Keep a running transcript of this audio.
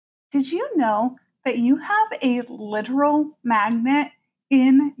Did you know that you have a literal magnet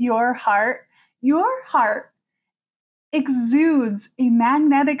in your heart? Your heart exudes a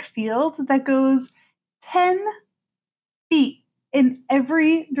magnetic field that goes 10 feet in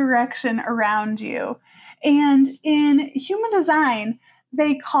every direction around you. And in human design,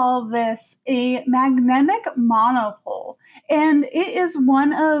 they call this a magnetic monopole. And it is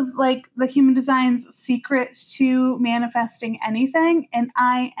one of like the human design's secret to manifesting anything. And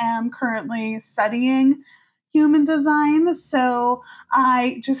I am currently studying human design. So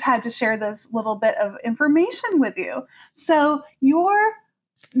I just had to share this little bit of information with you. So your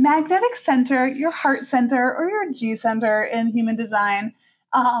magnetic center, your heart center, or your G center in human design,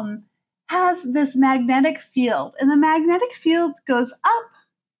 has this magnetic field, and the magnetic field goes up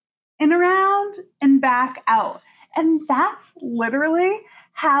and around and back out. And that's literally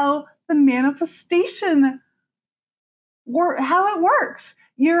how the manifestation how it works.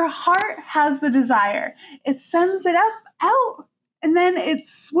 Your heart has the desire. It sends it up, out, and then it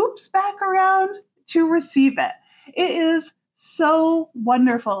swoops back around to receive it. It is so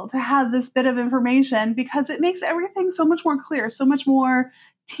wonderful to have this bit of information because it makes everything so much more clear, so much more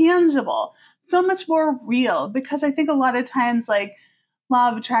tangible, so much more real. Because I think a lot of times, like,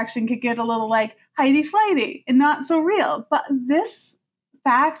 law of attraction could get a little like Heidi Flighty and not so real. But this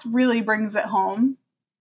fact really brings it home.